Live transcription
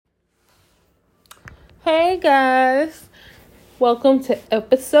Hey guys, welcome to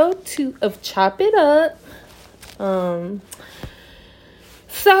episode 2 of Chop It Up.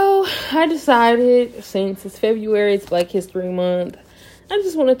 So I decided since it's February, it's Black History Month, I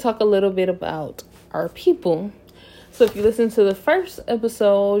just want to talk a little bit about our people. So if you listen to the first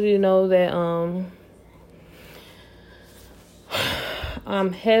episode, you know that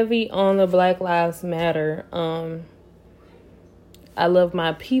I'm heavy on the Black Lives Matter. I love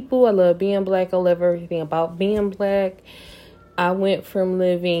my people. I love being Black. I love everything about being Black. I went from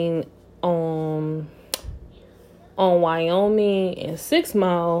living on Wyoming and 6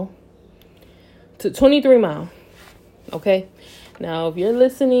 Mile to 23 Mile. Okay? Now, if you're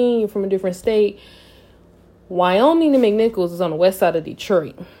listening, you're from a different state, Wyoming and McNichols is on the west side of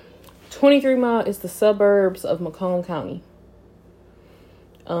Detroit. 23 Mile is the suburbs of Macomb County.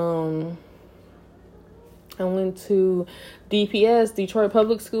 I went to DPS, Detroit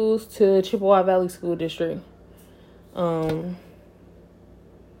Public Schools, to Chippewa Valley School District. I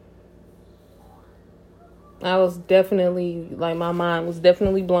was definitely, my mind was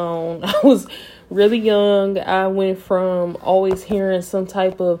definitely blown. I was really young. I went from always hearing some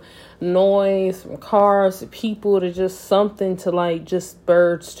type of noise from cars, people, to just something to just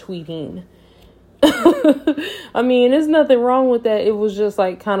birds tweeting. I mean, there's nothing wrong with that. It was just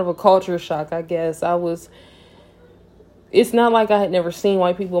kind of a culture shock, I guess. It's not like I had never seen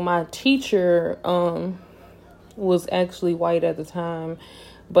white people. My teacher was actually white at the time,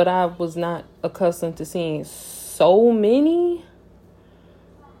 but I was not accustomed to seeing so many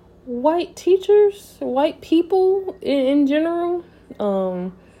white teachers, white people in general.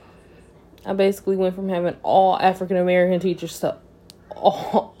 I basically went from having all African American teachers to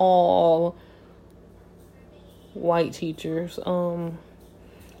all white teachers.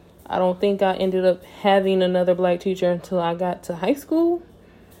 I don't think I ended up having another Black teacher until I got to high school.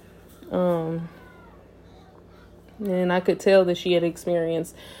 And I could tell that she had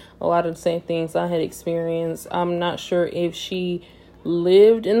experienced a lot of the same things I had experienced. I'm not sure if she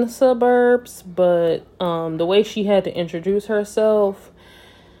lived in the suburbs, but the way she had to introduce herself.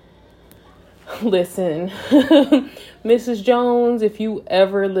 Listen, Mrs. Jones, if you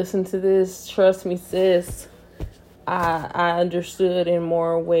ever listen to this, trust me, sis, I understood in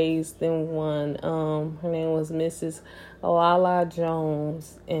more ways than one. Her name was Mrs. Lala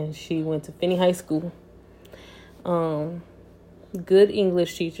Jones, and she went to Finney High School. Good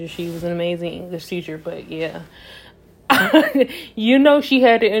English teacher. She was an amazing English teacher, but yeah. She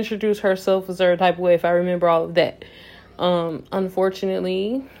had to introduce herself a certain type of way, if I remember all of that.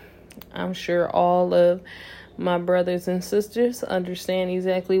 Unfortunately, I'm sure all of my brothers and sisters understand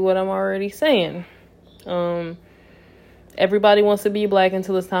exactly what I'm already saying. Everybody wants to be Black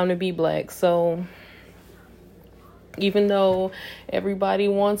until it's time to be Black. So even though everybody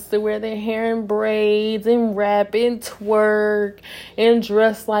wants to wear their hair in braids and rap and twerk and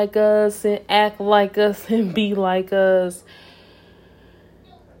dress like us and act like us and be like us,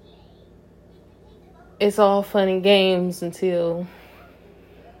 it's all fun and games until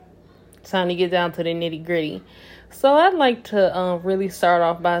it's time to get down to the nitty gritty. So I'd like to really start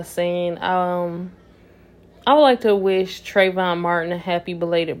off by saying I would like to wish Trayvon Martin a happy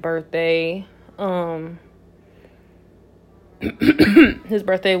belated birthday. His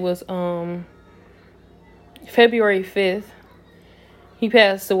birthday was February 5th. He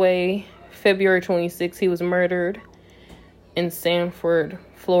passed away February 26th. He was murdered in Sanford,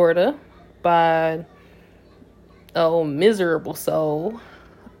 Florida by a miserable soul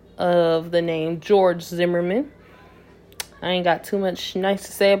of the name George Zimmerman. I ain't got too much nice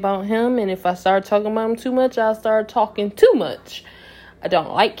to say about him, and if I start talking about him too much, I'll start talking too much. I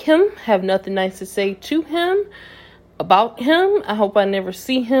don't like him, have nothing nice to say to him, about him. I hope I never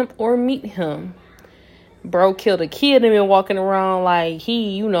see him or meet him. Bro killed a kid and been walking around like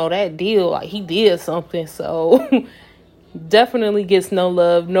he, that deal, like he did something, so definitely gets no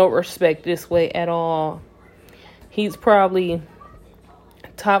love, no respect this way at all. He's probably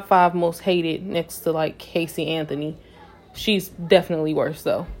top 5 most hated next to Casey Anthony. She's definitely worse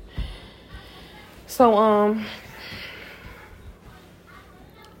though. So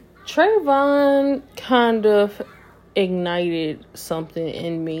Trayvon kind of ignited something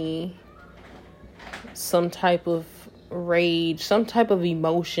in me, some type of rage, some type of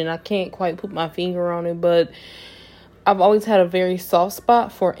emotion. I can't quite put my finger on it, but I've always had a very soft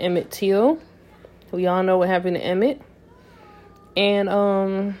spot for Emmett Till. We all know what happened to Emmett.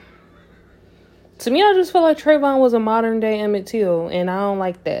 And to me, I just feel like Trayvon was a modern day Emmett Till, and I don't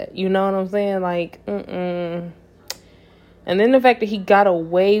like that. You know what I'm saying? And then the fact that he got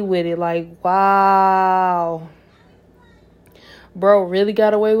away with it, wow. Bro really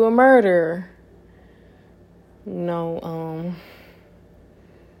got away with murder. You know,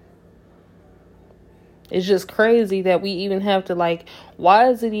 it's just crazy that we even have to, like, why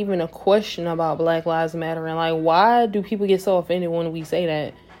is it even a question about Black Lives Matter? And, like, why do people get so offended when we say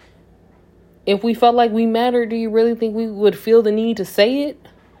that? If we felt like we mattered, do you really think we would feel the need to say it?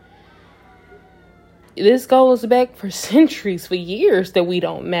 This goes back for centuries, for years, that we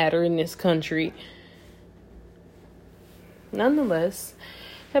don't matter in this country. Nonetheless,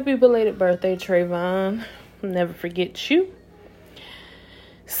 happy belated birthday, Trayvon. I'll never forget you.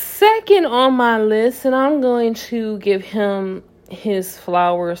 Second on my list, and I'm going to give him his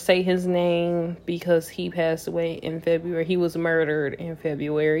flowers, say his name, because he passed away in February. He was murdered in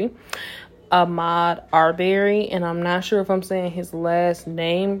February. Ahmaud Arbery, and I'm not sure if I'm saying his last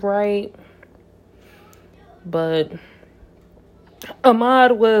name right, but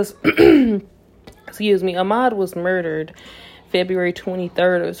Ahmaud was, Ahmaud was murdered February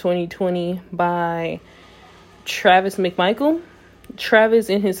 23rd of 2020 by Travis McMichael. Travis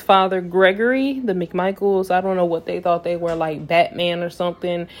and his father, Gregory, the McMichaels, I don't know what they thought they were, like Batman or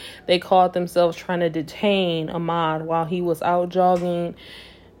something. They called themselves trying to detain Ahmaud while he was out jogging.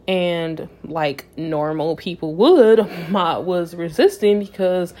 And like normal people would, Ahmaud was resisting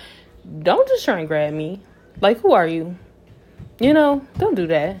because don't just try and grab me. Like, who are you? You know, don't do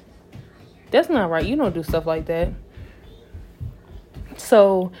that. That's not right. You don't do stuff like that.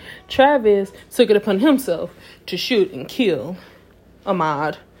 So Travis took it upon himself to shoot and kill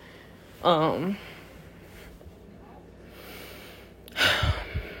Ahmaud.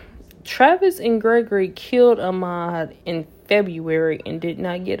 Travis and Gregory killed Ahmaud in February and did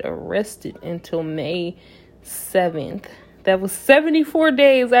not get arrested until May 7th. That was 74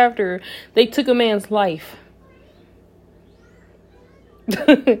 days after they took a man's life.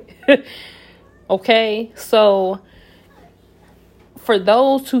 Okay, so for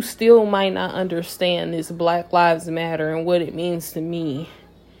those who still might not understand this Black Lives Matter and what it means to me,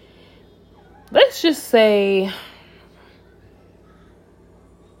 let's just say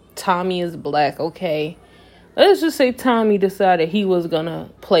Tommy is black, okay? Let's just say Tommy decided he was gonna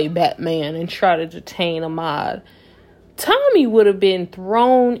play Batman and try to detain Ahmaud. Tommy would have been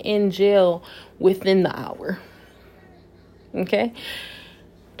thrown in jail within the hour. Okay?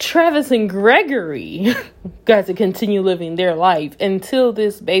 Travis and Gregory got to continue living their life until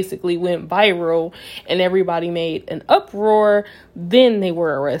this basically went viral and everybody made an uproar. Then they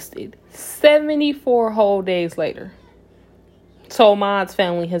were arrested 74 whole days later. So Ahmaud's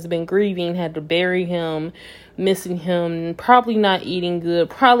family has been grieving, had to bury him, missing him, probably not eating good,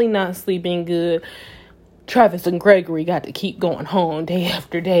 probably not sleeping good. Travis and Gregory got to keep going home day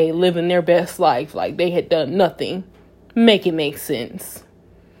after day, living their best life like they had done nothing. Make it make sense.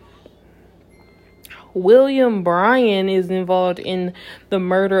 William Bryan is involved in the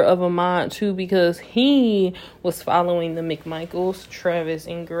murder of Ahmaud too, because he was following the McMichaels, Travis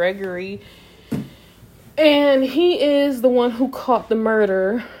and Gregory. And he is the one who caught the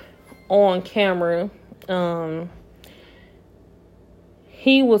murder on camera.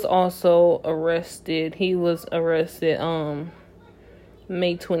 He was also arrested. He was arrested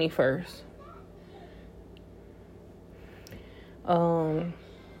May 21st.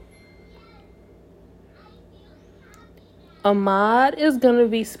 Ahmaud is going to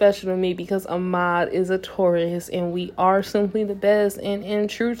be special to me because Ahmaud is a Taurus and we are simply the best. And in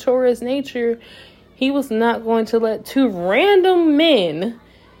true Taurus nature, he was not going to let two random men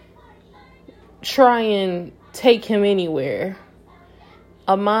try and take him anywhere.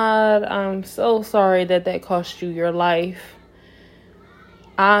 Ahmaud, I'm so sorry that cost you your life.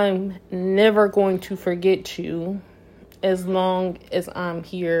 I'm never going to forget you as long as I'm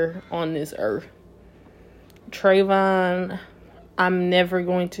here on this earth. Trayvon, I'm never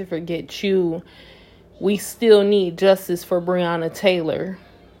going to forget you. We still need justice for Breonna Taylor.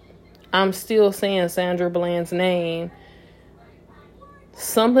 I'm still saying Sandra Bland's name.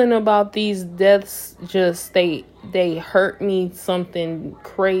 Something about these deaths just, they hurt me something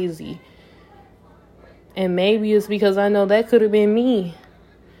crazy. And maybe it's because I know that could have been me.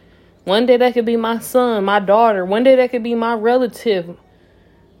 One day that could be my son, my daughter. One day that could be my relative.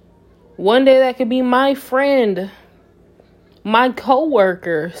 One day that could be my friend, my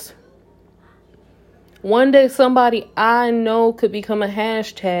coworkers. One day somebody I know could become a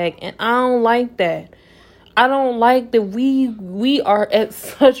hashtag, and I don't like that. I don't like that we are at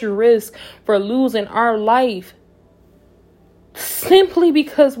such risk for losing our life simply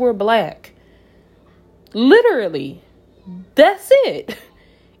because we're black. Literally. That's it.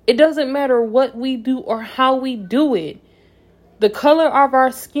 It doesn't matter what we do or how we do it. The color of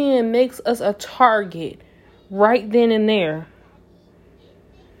our skin makes us a target right then and there.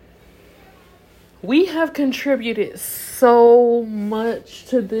 We have contributed so much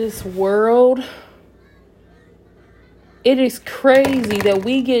to this world. It is crazy that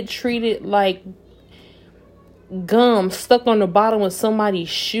we get treated like gum stuck on the bottom of somebody's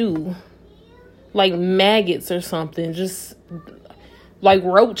shoe. Like maggots or something. Just like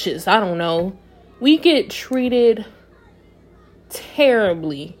roaches. I don't know. We get treated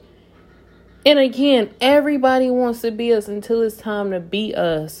terribly. And again, everybody wants to be us until it's time to be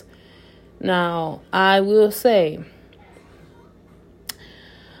us. Now, I will say,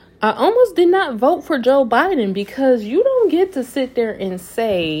 I almost did not vote for Joe Biden because you don't get to sit there and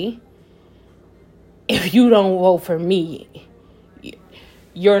say, if you don't vote for me,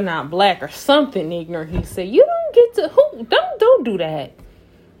 you're not black or something ignorant. He said, you don't get to, don't do that.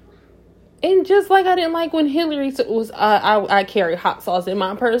 And just like I didn't like when Hillary was, I carry hot sauce in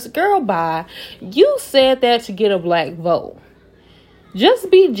my purse. Girl, bye. You said that to get a black vote.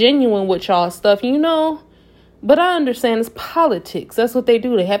 Just be genuine with y'all stuff, you know. But I understand it's politics. That's what they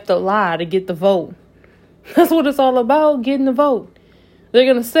do. They have to lie to get the vote. That's what it's all about, getting the vote. They're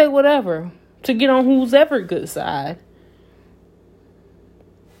going to say whatever to get on who's ever good side.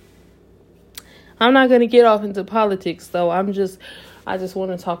 I'm not going to get off into politics, though. I just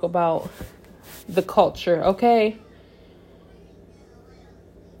want to talk about the culture, okay?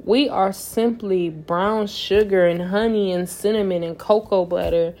 We are simply brown sugar and honey and cinnamon and cocoa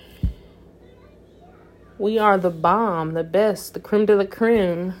butter. We are the bomb, the best, the creme de la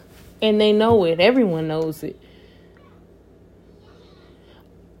creme. And they know it. Everyone knows it.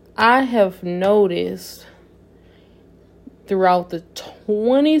 I have noticed throughout the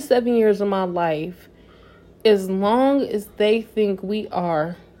 27 years of my life, as long as they think we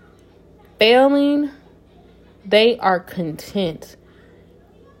are failing, they are content.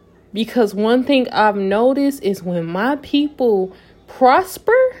 Because one thing I've noticed is when my people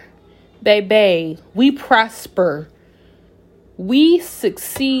prosper, baby, we prosper. We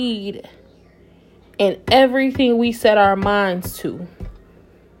succeed in everything we set our minds to.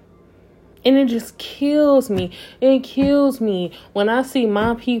 And it just kills me. It kills me when I see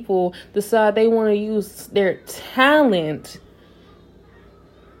my people decide they want to use their talent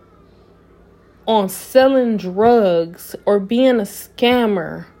on selling drugs or being a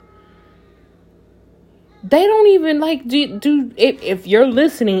scammer. They don't even like do if you're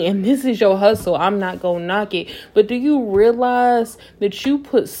listening and this is your hustle, I'm not gonna knock it. But do you realize that you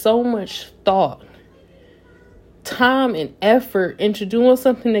put so much thought, time, and effort into doing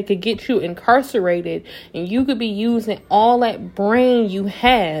something that could get you incarcerated, and you could be using all that brain you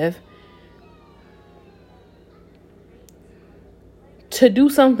have to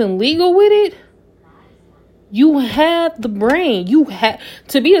do something legal with it? You have the brain. You have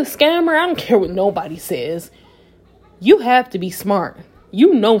to be a scammer. I don't care what nobody says. You have to be smart.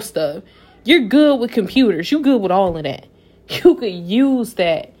 You know stuff. You're good with computers. You good with all of that. You could use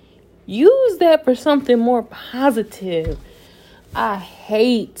that. Use that for something more positive. I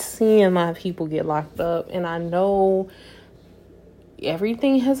hate seeing my people get locked up. And I know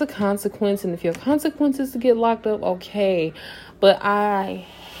everything has a consequence. And if your consequence is to get locked up, okay. But I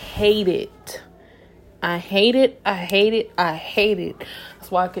hate it. I hate it. I hate it. I hate it. That's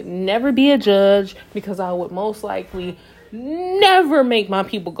why I could never be a judge, because I would most likely never make my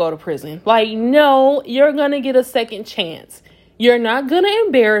people go to prison. Like, no, you're going to get a second chance. You're not going to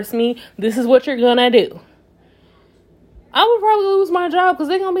embarrass me. This is what you're going to do. I would probably lose my job because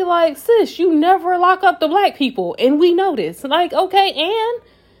they're going to be like, sis, you never lock up the black people. And we know this. Like, okay, and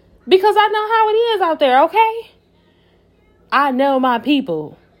because I know how it is out there, okay? I know my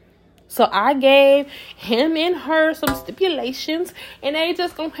people. So I gave him and her some stipulations, and they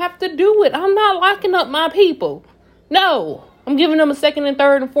just gonna have to do it. I'm not locking up my people. No, I'm giving them a second and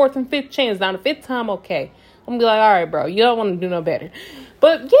third and fourth and fifth chance. Now the fifth time, okay. I'm gonna be like, all right, bro, you don't want to do no better.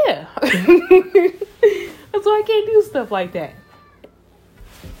 But yeah, that's why I can't do stuff like that.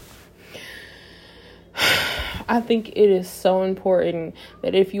 I think it is so important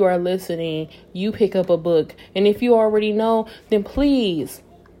that if you are listening, you pick up a book. And if you already know, then please,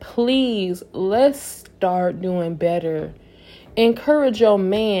 let's start doing better. Encourage your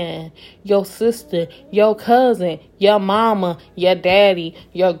man, your sister, your cousin, your mama, your daddy,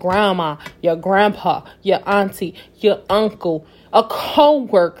 your grandma, your grandpa, your auntie, your uncle, a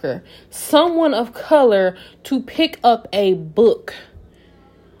co-worker, someone of color to pick up a book.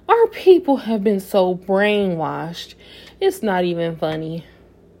 Our people have been so brainwashed. It's not even funny.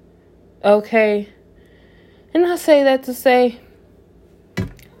 Okay? And I say that to say,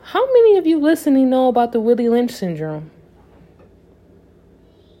 how many of you listening know about the Willie Lynch syndrome?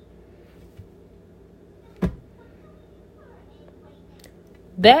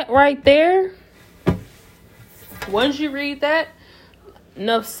 That right there Once you read that,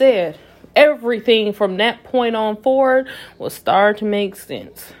 enough said. Everything from that point on forward will start to make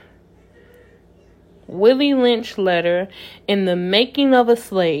sense. Willie Lynch letter in The Making of a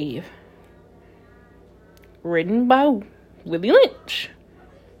Slave. Written by Willie Lynch.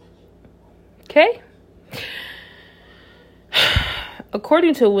 Okay?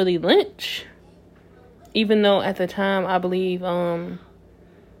 According to Willie Lynch, even though at the time I believe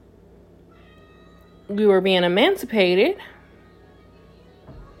we were being emancipated,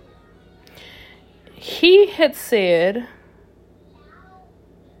 he had said,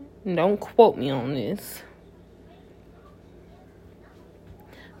 don't quote me on this,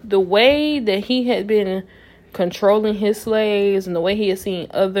 the way that he had been controlling his slaves and the way he had seen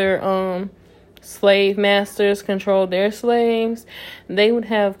other slave masters control their slaves, they would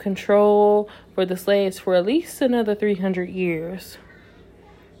have control for the slaves for at least another 300 years.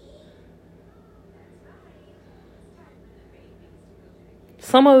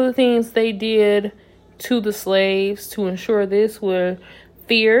 Some of the things they did to the slaves to ensure this were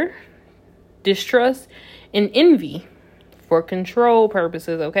fear, distrust, and envy for control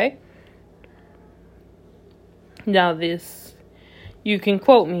purposes, okay? Now this, you can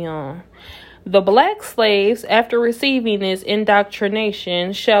quote me on. The black slaves, after receiving this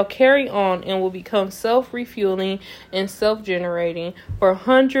indoctrination, shall carry on and will become self-refueling and self-generating for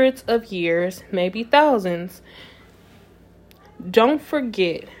hundreds of years, maybe thousands. Don't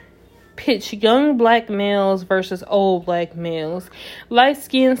forget, pitch young black males versus old black males,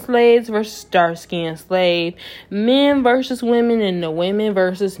 light-skinned slaves versus dark-skinned slave, men versus women, and the women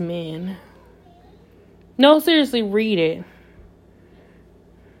versus men. No, seriously, read it.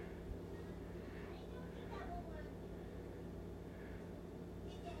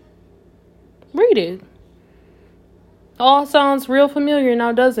 Read it. All sounds real familiar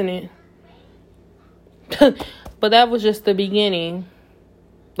now, doesn't it? But that was just the beginning.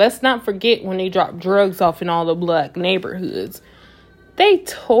 Let's not forget when they dropped drugs off in all the black neighborhoods. They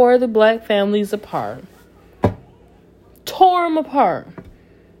tore the black families apart. Tore them apart.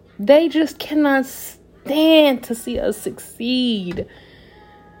 They just cannot stand to see us succeed.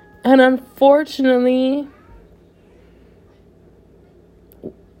 And unfortunately,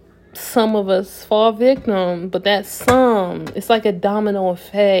 some of us fall victim, but that some, it's like a domino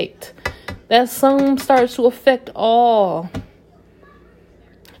effect. That some starts to affect all.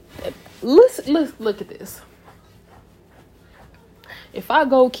 Let's look at this. If I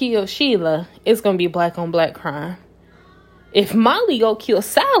go kill Sheila, it's gonna be black on black crime. If Molly go kill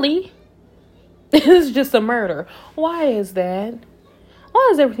Sally, it's just a murder. Why is that? Why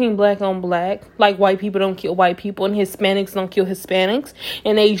is everything black on black? Like white people don't kill white people, and Hispanics don't kill Hispanics,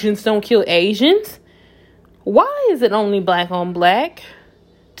 and Asians don't kill Asians? Why is it only black on black?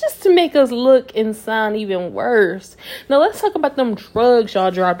 Just to make us look and sound even worse. Now let's talk about them drugs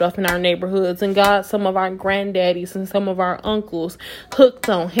y'all dropped off in our neighborhoods and got some of our granddaddies and some of our uncles hooked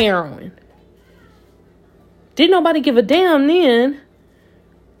on heroin. Didn't nobody give a damn then.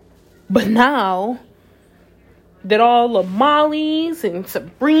 But now that all the Mollys and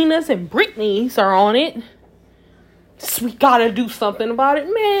Sabrinas and Britneys are on it, we gotta do something about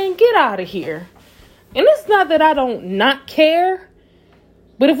it. Man, get out of here. And it's not that I don't not care.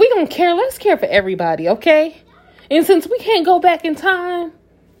 But if we don't care, let's care for everybody, okay? And since we can't go back in time,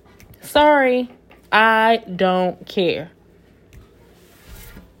 sorry, I don't care.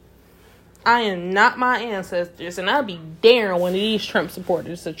 I am not my ancestors, and I'll be daring one of these Trump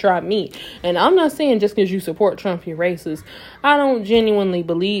supporters to try me. And I'm not saying just because you support Trump, you're racist. I don't genuinely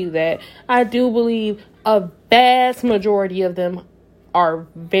believe that. I do believe a vast majority of them are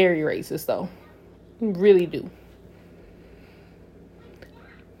very racist, though. Really do.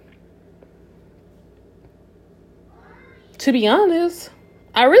 To be honest,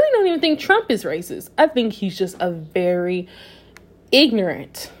 I really don't even think Trump is racist. I think he's just a very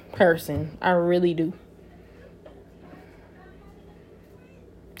ignorant person. I really do.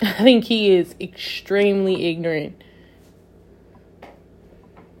 I think he is extremely ignorant.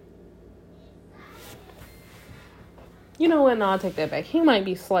 You know what? No, I'll take that back. He might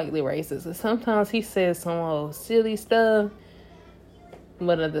be slightly racist. And sometimes he says some old silly stuff.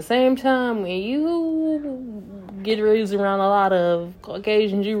 But at the same time, when you get raised around a lot of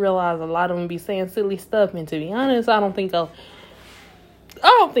Caucasians, you realize a lot of them be saying silly stuff. And to be honest, I don't think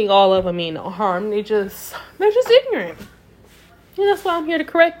all of them mean no harm. They're just ignorant. And that's why I'm here to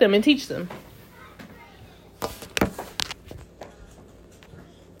correct them and teach them.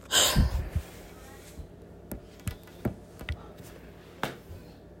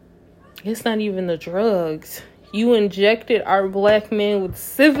 It's not even the drugs. You injected our black men with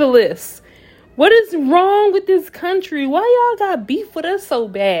syphilis. What is wrong with this country? Why y'all got beef with us so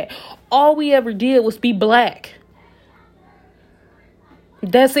bad? All we ever did was be black.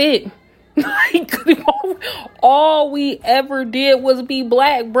 That's it. Like, all we ever did was be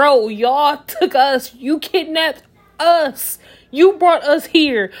black, bro. Y'all took us. You kidnapped us. You brought us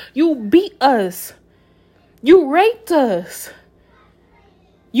here. You beat us. You raped us.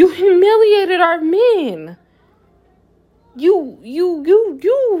 You humiliated our men. You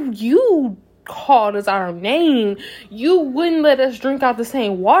called us our name. You wouldn't let us drink out the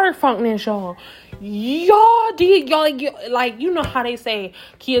same water fountain as y'all. Y'all did. Y'all, like, you know how they say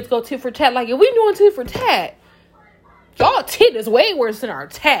kids go tit for tat. Like, if we doing tit for tat, y'all tit is way worse than our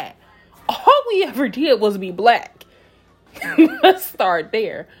tat. All we ever did was be black. Let's start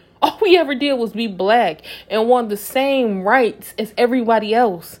there. All we ever did was be black and want the same rights as everybody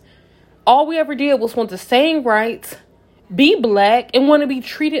else. All we ever did was want the same rights, be black, and want to be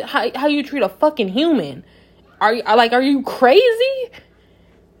treated how you treat a fucking human. Are you crazy?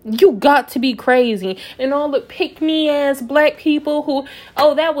 You got to be crazy. And all the pick-me-ass black people who,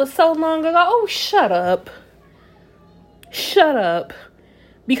 oh, that was so long ago. Oh, shut up. Shut up.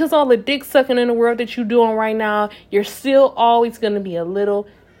 Because all the dick sucking in the world that you're doing right now, you're still always going to be a little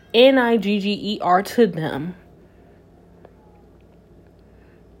nigger to them.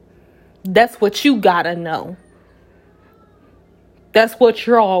 That's what you gotta know. That's what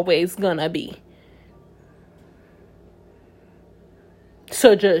you're always gonna be.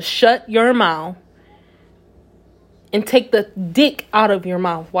 So just shut your mouth and take the dick out of your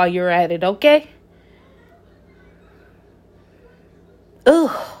mouth while you're at it, okay?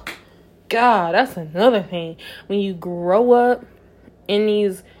 Ugh. God, that's another thing. When you grow up in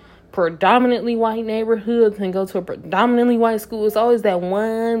these predominantly white neighborhoods and go to a predominantly white school, it's always that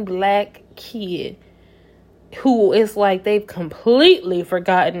one black kid who is like they've completely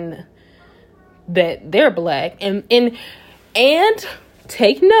forgotten that they're black. And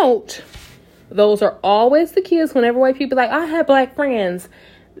take note, those are always the kids whenever white people are like, I have black friends.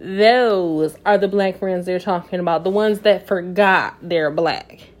 Those are the black friends they're talking about. The ones that forgot they're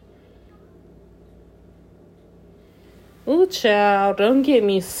black. Ooh, child, don't get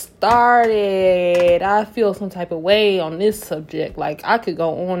me started. I feel some type of way on this subject. Like, I could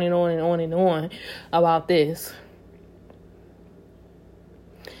go on and on and on and on about this.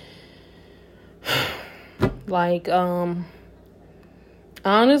 Like,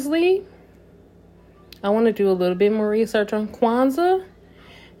 honestly, I want to do a little bit more research on Kwanzaa.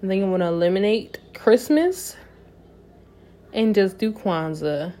 I think I'm going to eliminate Christmas and just do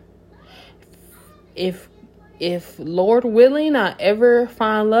Kwanzaa. If Lord willing, I ever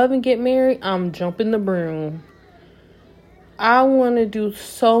find love and get married, I'm jumping the broom. I want to do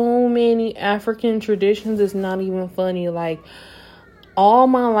so many African traditions. It's not even funny. Like, all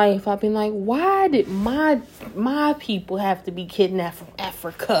my life, I've been like, why did my people have to be kidnapped from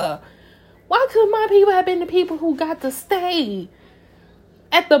Africa? Why could my people have been the people who got to stay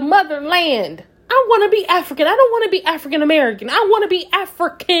at the motherland? I want to be African. I don't want to be African American. I want to be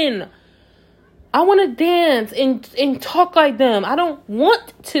African. I want to dance and talk like them. I don't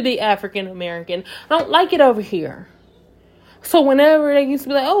want to be African American. I don't like it over here. So whenever they used to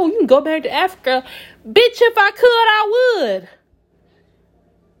be like, oh, you can go back to Africa. Bitch, if I could, I would.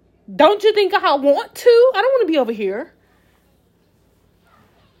 Don't you think I want to? I don't want to be over here.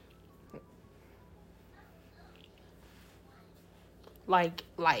 Like,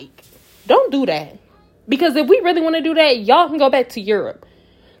 don't do that. Because if we really want to do that, y'all can go back to Europe.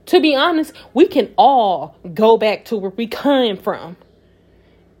 To be honest, we can all go back to where we came from.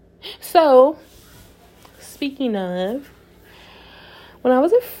 So, speaking of, when I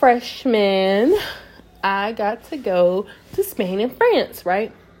was a freshman, I got to go to Spain and France,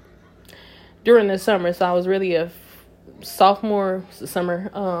 right? During the summer, so I was really a sophomore summer.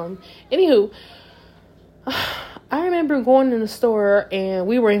 Anywho, I remember going in the store, and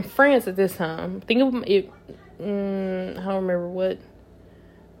we were in France at this time. Think of it. I don't remember what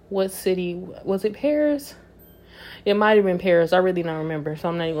city was it. Paris? It might have been Paris. I really don't remember, so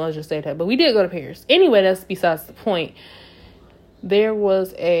I'm not even gonna just say that. But we did go to Paris. Anyway, that's besides the point. There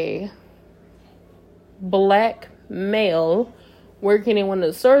was a black male working in one of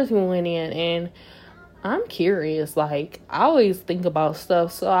the stores we went in, and I'm curious. Like, I always think about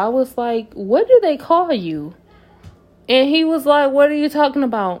stuff, so I was like, "What do they call you?" And he was like, "What are you talking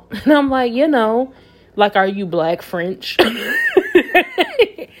about?" And I'm like, like, are you black French?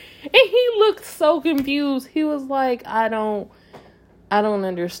 And he looked so confused. He was like, I don't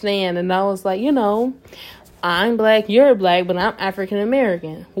understand. And I was like, I'm black, you're black, but I'm African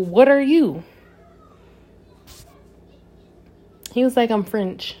American. What are you? He was like, I'm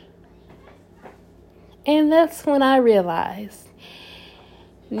French. And that's when I realized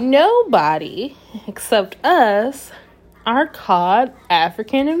nobody except us are called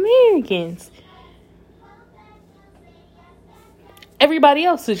African Americans. Everybody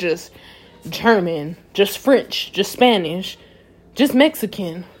else is just German, just French, just Spanish, just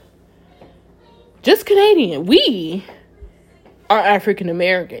Mexican, just Canadian. We are African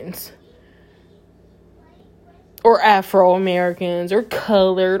Americans, or Afro Americans, or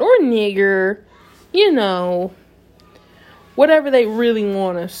colored, or nigger, you know, whatever they really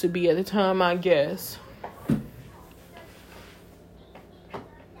want us to be at the time, I guess.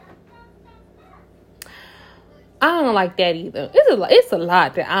 I don't like that either. It's a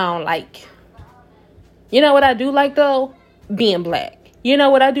lot that I don't like. You know what I do like, though? Being black. You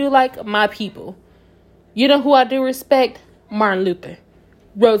know what I do like? My people. You know who I do respect? Martin Luther,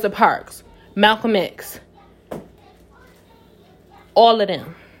 Rosa Parks, Malcolm X. All of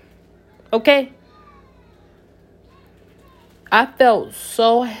them. Okay? I felt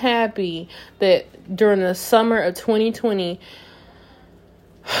so happy that during the summer of 2020,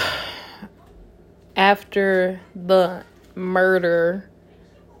 after the murder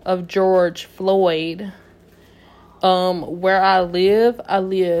of George Floyd, where I live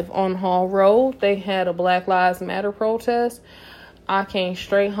on Hall Road. They had a Black Lives Matter protest. I came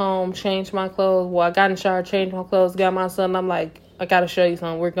straight home, changed my clothes. Well, I got in the shower, changed my clothes, got my son. I'm like, I gotta show you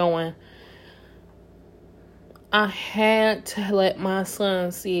something. We're going. I had to let my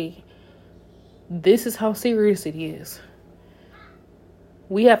son see this is how serious it is.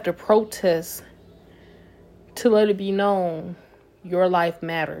 We have to protest to let it be known your life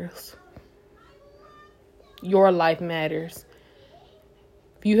matters. Your life matters.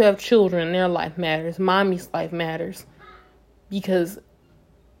 If you have children, their life matters. Mommy's life matters. Because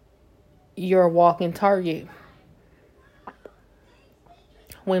you're a walking target.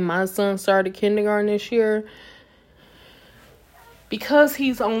 When my son started kindergarten this year, because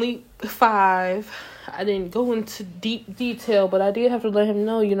he's only 5, I didn't go into deep detail, but I did have to let him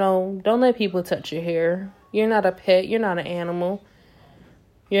know, don't let people touch your hair. You're not a pet. You're not an animal.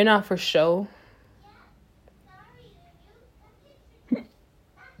 You're not for show.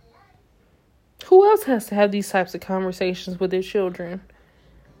 Who else has to have these types of conversations with their children?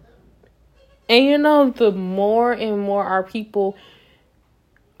 And the more and more our people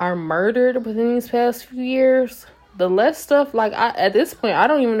are murdered within these past few years, the less stuff, at this point, I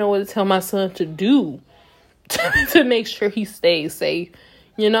don't even know what to tell my son to do to make sure he stays safe.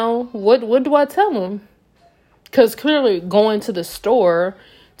 What do I tell him? Because clearly going to the store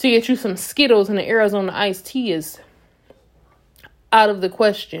to get you some Skittles and an Arizona iced tea is out of the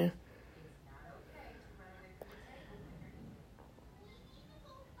question.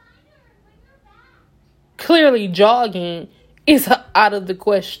 Clearly jogging is out of the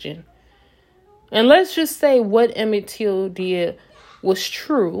question. And let's just say what Emmett Till did was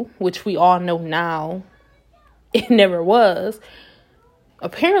true, which we all know now it never was.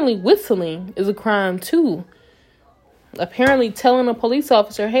 Apparently whistling is a crime too. Apparently telling a police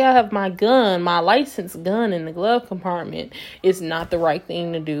officer, hey, I have my gun, my licensed gun in the glove compartment is not the right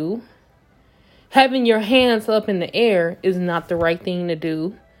thing to do. Having your hands up in the air is not the right thing to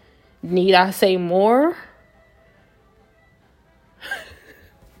do. Need I say more?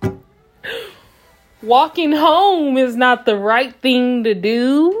 Walking home is not the right thing to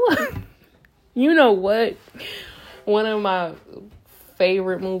do. You know what? One of my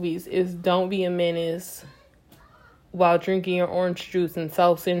favorite movies is Don't Be a Menace while drinking your orange juice in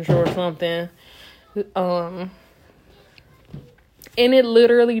South Central or something. And it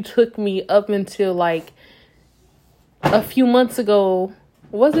literally took me up until a few months ago.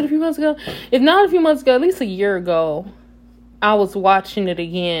 Was it a few months ago? If not a few months ago, at least a year ago, I was watching it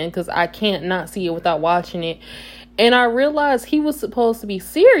again because I can't not see it without watching it. And I realized he was supposed to be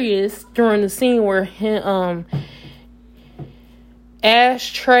serious during the scene where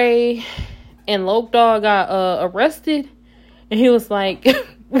Ashtray and Loke Dog got arrested. And he was like,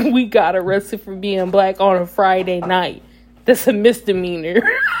 we got arrested for being black on a Friday night. That's a misdemeanor.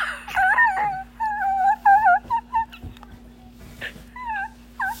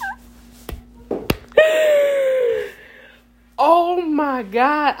 Oh my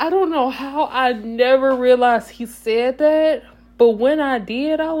God. I don't know how I never realized he said that. But when I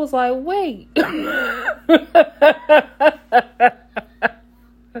did, I was like, wait.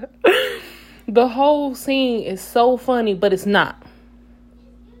 The whole scene is so funny, but it's not.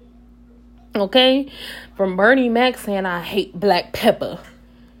 Okay? From Bernie Mac saying, I hate black pepper.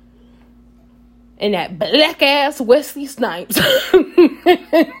 And that black ass Wesley Snipes.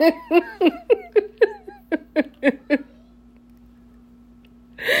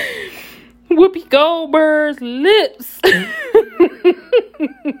 Whoopi Goldberg's lips.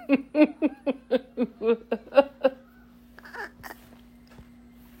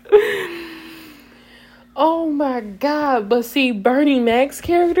 Oh my God. But see, Bernie Mac's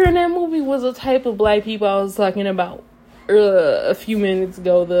character in that movie was a type of black people I was talking about a few minutes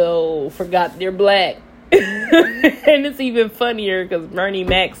ago, though. Forgot they're black. And it's even funnier because Bernie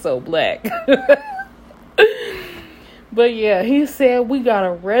Mac's so black. But yeah, he said we got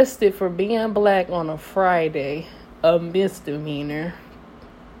arrested for being black on a Friday. A misdemeanor.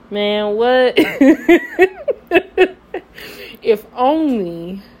 Man, what? If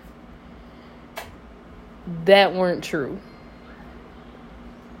only that weren't true.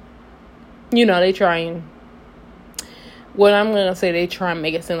 You know, they trying. What I'm going to say, they try and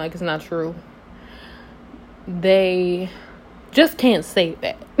make it seem like it's not true. They just can't say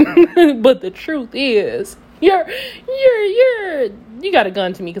that. But the truth is, you got a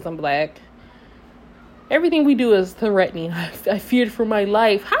gun to me because I'm black. Everything we do is threatening. I feared for my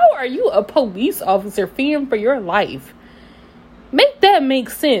life. How are you a police officer fearing for your life? Make that make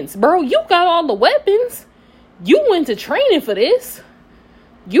sense, bro. You got all the weapons. You went to training for this.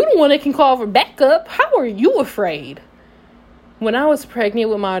 You the one that can call for backup. How are you afraid? When I was pregnant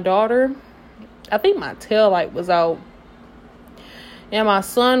with my daughter, I think my tail light was out. And my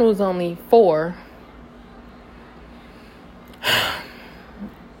son was only 4.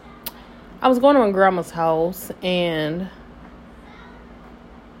 I was going to my grandma's house, and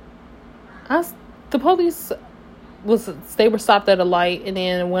the police they were stopped at a light, and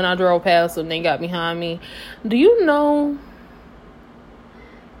then when I drove past them, they got behind me. Do you know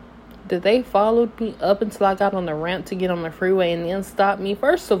that they followed me up until I got on the ramp to get on the freeway and then stopped me?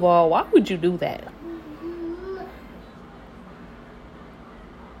 First of all, why would you do that?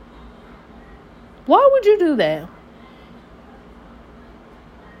 Why would you do that?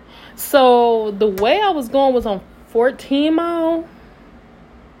 So the way I was going was on 14 Mile.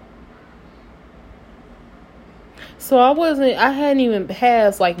 So I hadn't even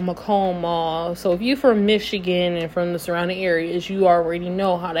passed like Macomb Mall. So if you're from Michigan and from the surrounding areas, you already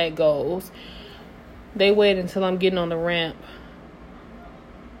know how that goes. They wait until I'm getting on the ramp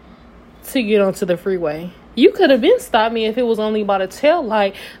to get onto the freeway. You could have been stopped me if it was only about a tail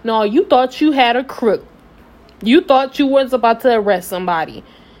light. No, you thought you had a crook. You thought you was about to arrest somebody.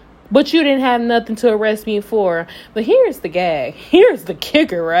 But you didn't have nothing to arrest me for. But here's the gag. Here's the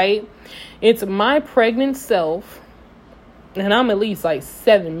kicker, right? It's my pregnant self. And I'm at least like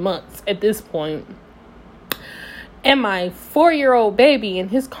 7 months at this point. And my 4-year-old baby in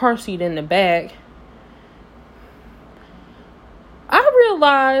his car seat in the back. I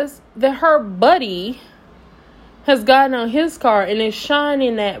realized that her buddy has gotten on his car and is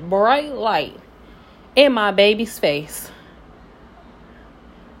shining that bright light in my baby's face.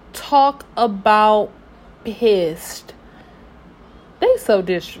 Talk about pissed. They so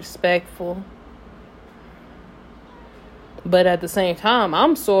disrespectful. But at the same time,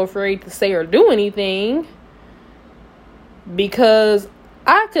 I'm so afraid to say or do anything. Because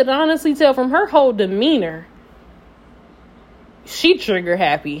I could honestly tell from her whole demeanor, she trigger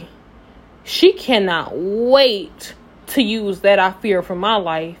happy. She cannot wait to use that I fear for my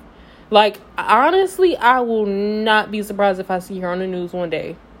life. Like, honestly, I will not be surprised if I see her on the news one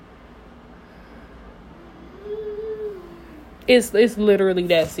day. It's literally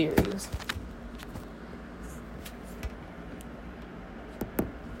that serious.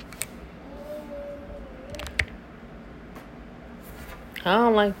 I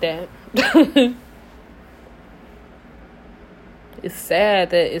don't like that. It's sad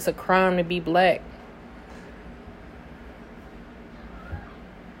that it's a crime to be black.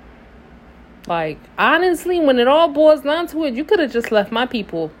 Like, honestly, when it all boils down to it, you could have just left my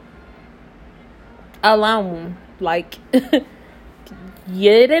people alone. Like, you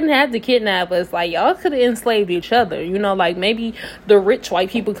didn't have to kidnap us. Like, y'all could have enslaved each other. You know, like, maybe the rich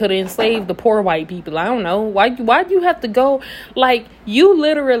white people could have enslaved the poor white people. I don't know. Why'd you have to go? Like, you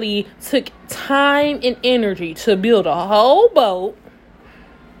literally took time and energy to build a whole boat,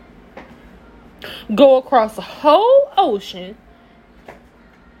 go across the whole ocean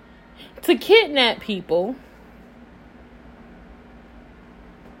to kidnap people,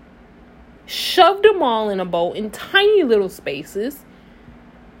 shoved them all in a boat in tiny little spaces,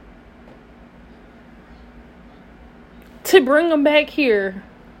 to bring them back here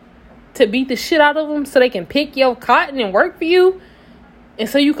to beat the shit out of them so they can pick your cotton and work for you, and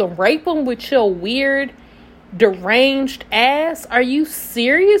so you can rape them with your weird, deranged ass. Are you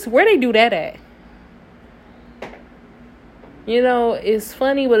serious? Where they do that at? You know, it's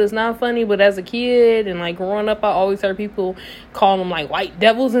funny, but it's not funny. But as a kid and like growing up, I always heard people call them like white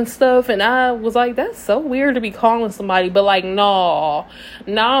devils and stuff. And I was like, that's so weird to be calling somebody. But like, no.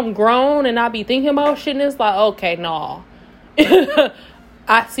 Now I'm grown and I be thinking about shit. And it's like, okay, no.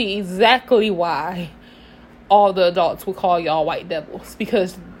 I see exactly why all the adults would call y'all white devils.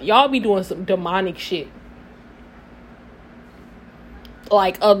 Because y'all be doing some demonic shit.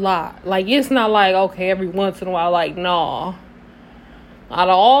 Like, a lot. Like, it's not like, okay, every once in a while. Like, no. Out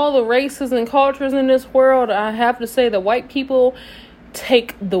of all the races and cultures in this world, I have to say that white people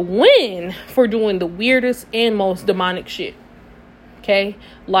take the win for doing the weirdest and most demonic shit. Okay?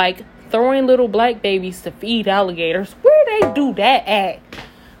 Like throwing little black babies to feed alligators. Where they do that at?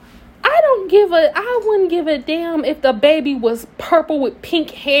 I wouldn't give a damn if the baby was purple with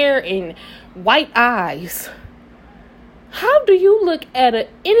pink hair and white eyes. How do you look at an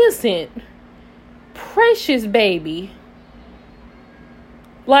innocent, precious baby?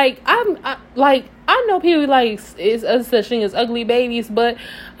 Like, I know people like it's a such thing as ugly babies, but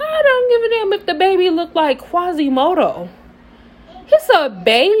I don't give a damn if the baby looked like Quasimodo. It's a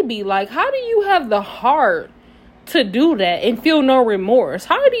baby. Like, how do you have the heart to do that and feel no remorse?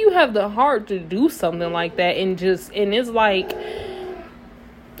 How do you have the heart to do something like that and it's like,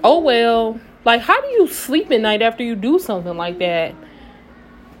 oh well. Like, how do you sleep at night after you do something like that?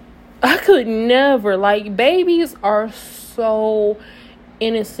 I could never. Like, babies are so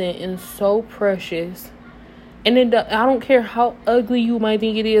innocent and so precious. And I don't care how ugly you might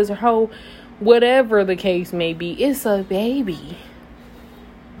think it is or how whatever the case may be. It's a baby.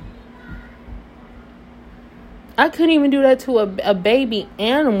 I couldn't even do that to a baby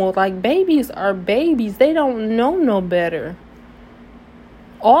animal. Like, babies are babies. They don't know no better.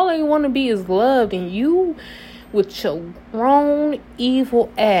 All they want to be is loved, and you, with your grown,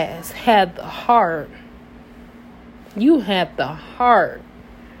 evil ass, had the heart. You had the heart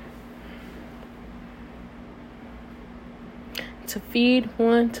to feed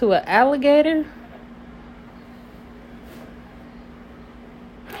one to an alligator.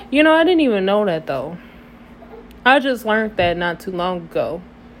 You know, I didn't even know that, though. I just learned that not too long ago.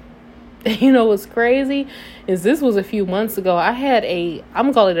 You know what's crazy is this was a few months ago. I had I'm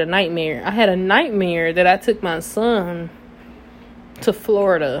gonna call it a nightmare. I had a nightmare that I took my son to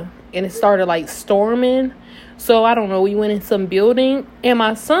Florida and it started like storming. So I don't know, we went in some building and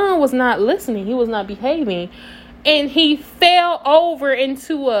my son was not listening. He was not behaving. And he fell over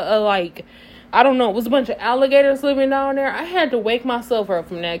into a like, I don't know, it was a bunch of alligators living down there. I had to wake myself up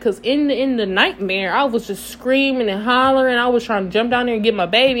from that because in the nightmare, I was just screaming and hollering. I was trying to jump down there and get my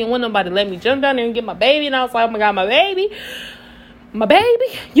baby, and wouldn't nobody let me jump down there and get my baby. And I was like, oh my God, my baby,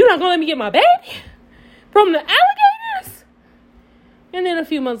 you're not gonna let me get my baby from the alligators? And then a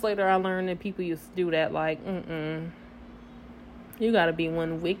few months later, I learned that people used to do that. Like, you gotta be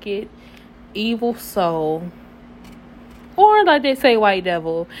one wicked, evil soul. Or like they say, white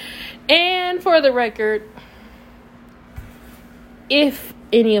devil. And for the record, if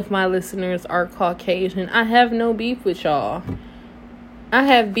any of my listeners are Caucasian, I have no beef with y'all. I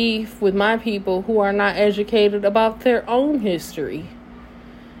have beef with my people who are not educated about their own history.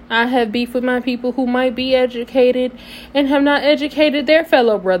 I have beef with my people who might be educated and have not educated their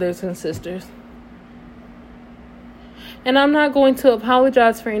fellow brothers and sisters. And I'm not going to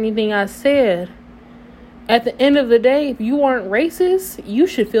apologize for anything I said. At the end of the day, if you aren't racist, you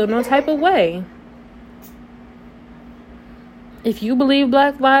should feel no type of way. If you believe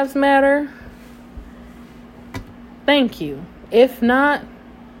Black Lives Matter, thank you. If not,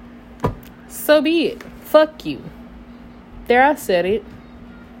 so be it. Fuck you. There, I said it.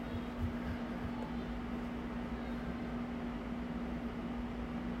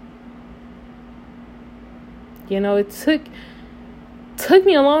 You know, it took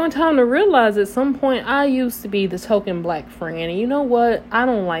me a long time to realize at some point I used to be the token black friend. And you know what? I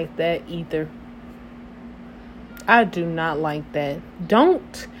don't like that either. I do not like that.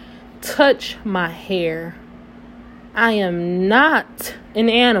 Don't touch my hair. I am not an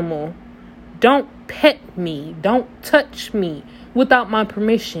animal. Don't pet me. Don't touch me without my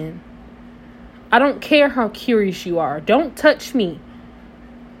permission. I don't care how curious you are. Don't touch me.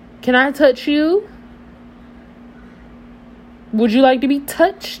 Can I touch you? Would you like to be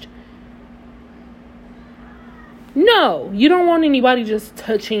touched? No, you don't want anybody just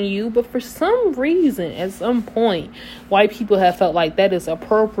touching you. But for some reason, at some point, white people have felt like that is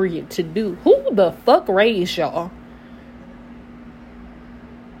appropriate to do. Who the fuck raised y'all?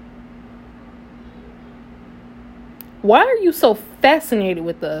 Why are you so fascinated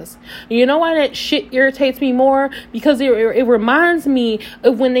with us? You know why that shit irritates me more? Because it reminds me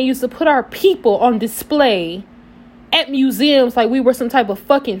of when they used to put our people on display at museums like we were some type of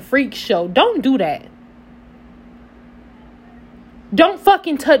fucking freak show. Don't do that. Don't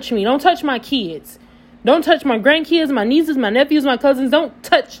fucking touch me. Don't touch my kids. Don't touch my grandkids, my nieces, my nephews, my cousins. Don't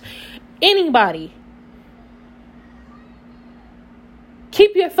touch anybody.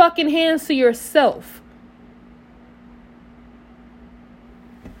 Keep your fucking hands to yourself.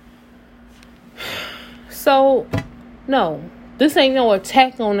 So, no. This ain't no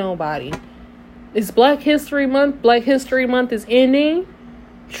attack on nobody. It's Black History Month. Black History Month is ending.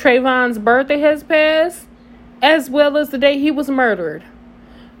 Trayvon's birthday has passed, as well as the day he was murdered.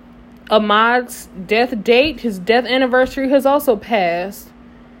 Ahmaud's death date, his death anniversary, has also passed.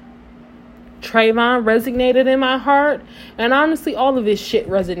 Trayvon resonated in my heart, and honestly, all of his shit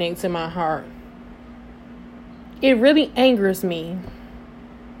resonates in my heart. It really angers me.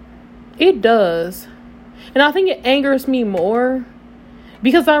 It does. And I think it angers me more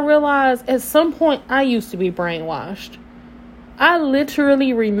because I realize at some point I used to be brainwashed. I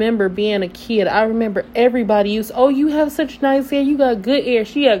literally remember being a kid. I remember everybody used, oh, you have such nice hair. You got good hair.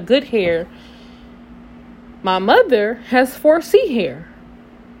 She got good hair. My mother has 4C hair,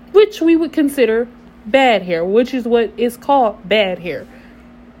 which we would consider bad hair, which is what is called bad hair.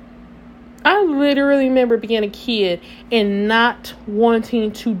 I literally remember being a kid and not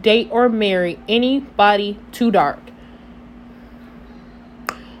wanting to date or marry anybody too dark.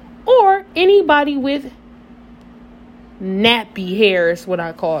 Or anybody with nappy hair is what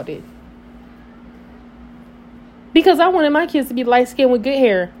I called it. Because I wanted my kids to be light skinned with good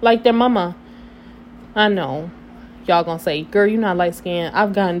hair, like their mama. I know. Y'all gonna say, girl, you're not light skinned.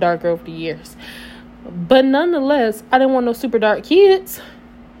 I've gotten darker over the years. But nonetheless, I didn't want no super dark kids.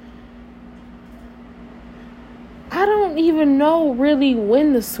 I don't even know really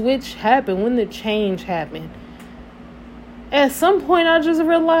when the switch happened, when the change happened. At some point, I just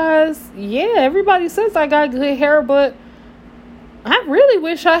realized, yeah, everybody says I got good hair, but I really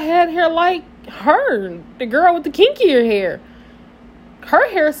wish I had hair like her, the girl with the kinkier hair. Her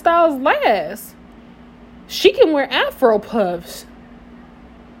hairstyles last. She can wear Afro puffs.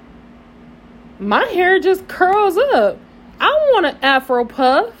 My hair just curls up. I want an Afro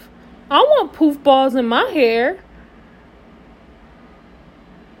puff. I want poof balls in my hair.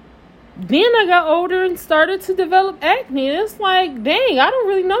 Then I got older and started to develop acne. And it's like, dang, I don't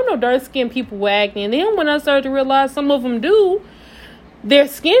really know no dark-skinned people with acne. And then when I started to realize some of them do, their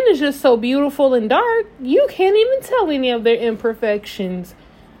skin is just so beautiful and dark, you can't even tell any of their imperfections.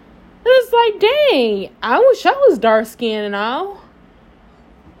 And it's like, dang, I wish I was dark-skinned and all.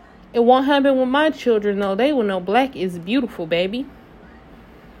 It won't happen with my children, though. They will know black is beautiful, baby.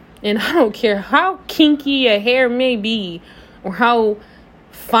 And I don't care how kinky your hair may be or how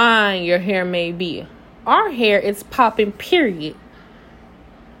fine your hair may be. Our hair is popping, period.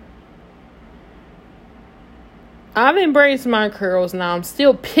 I've embraced my curls now. I'm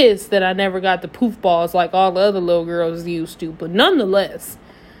still pissed that I never got the poof balls like all the other little girls used to. But nonetheless,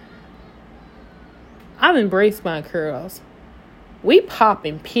 I've embraced my curls. We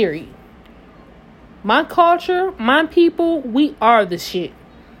popping, period. My culture, my people, we are the shit.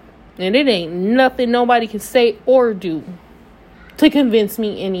 And it ain't nothing nobody can say or do to convince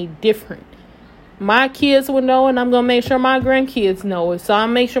me any different. My kids will know, and I'm going to make sure my grandkids know it. So I'll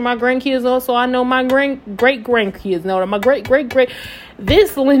make sure my grandkids know, so I know my great-grandkids know it. My great-great-great,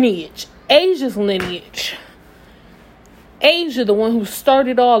 this lineage, Asia's lineage. Asia, the one who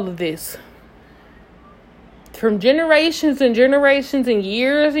started all of this. From generations and generations and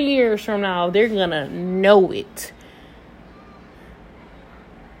years from now, they're going to know it.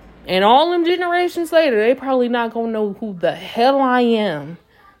 And all them generations later, they probably not going to know who the hell I am.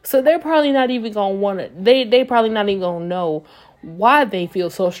 So they're probably not even going to want to, they probably not even going to know why they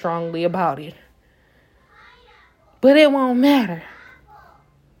feel so strongly about it. But it won't matter.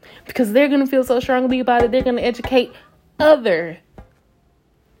 Because they're going to feel so strongly about it, they're going to educate other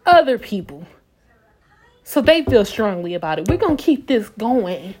people. So they feel strongly about it. We're going to keep this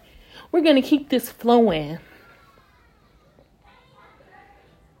going. We're going to keep this flowing.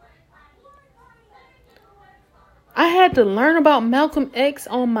 I had to learn about Malcolm X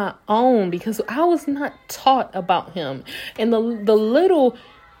on my own because I was not taught about him. And the little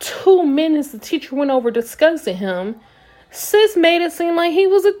 2 minutes the teacher went over discussing him, sis made it seem like he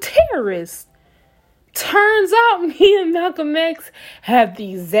was a terrorist. Turns out me and Malcolm X have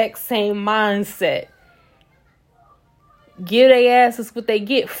the exact same mindset. Give their asses what they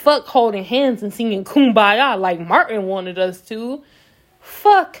get. Fuck holding hands and singing Kumbaya like Martin wanted us to.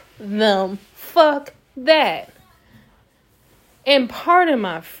 Fuck them. Fuck that. And pardon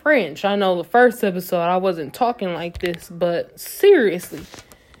my French. I know the first episode I wasn't talking like this, but seriously,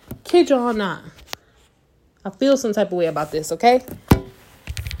 kid y'all not. I feel some type of way about this, okay?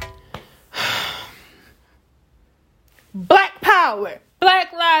 Black power.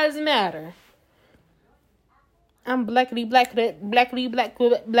 Black lives matter. I'm blackity black, y'all.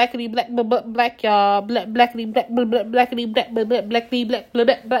 Blackity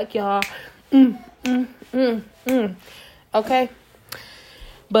black, y'all. Okay?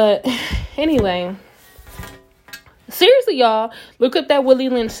 But anyway, seriously, y'all, look up that Willie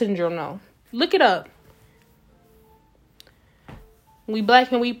Lynch syndrome now. Look it up. We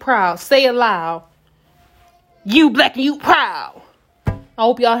black and we proud. Say it loud. You black and you proud. I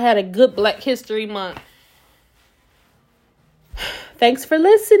hope y'all had a good Black History Month. Thanks for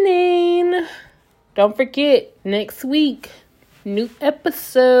listening. Don't forget, next week, new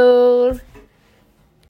episode.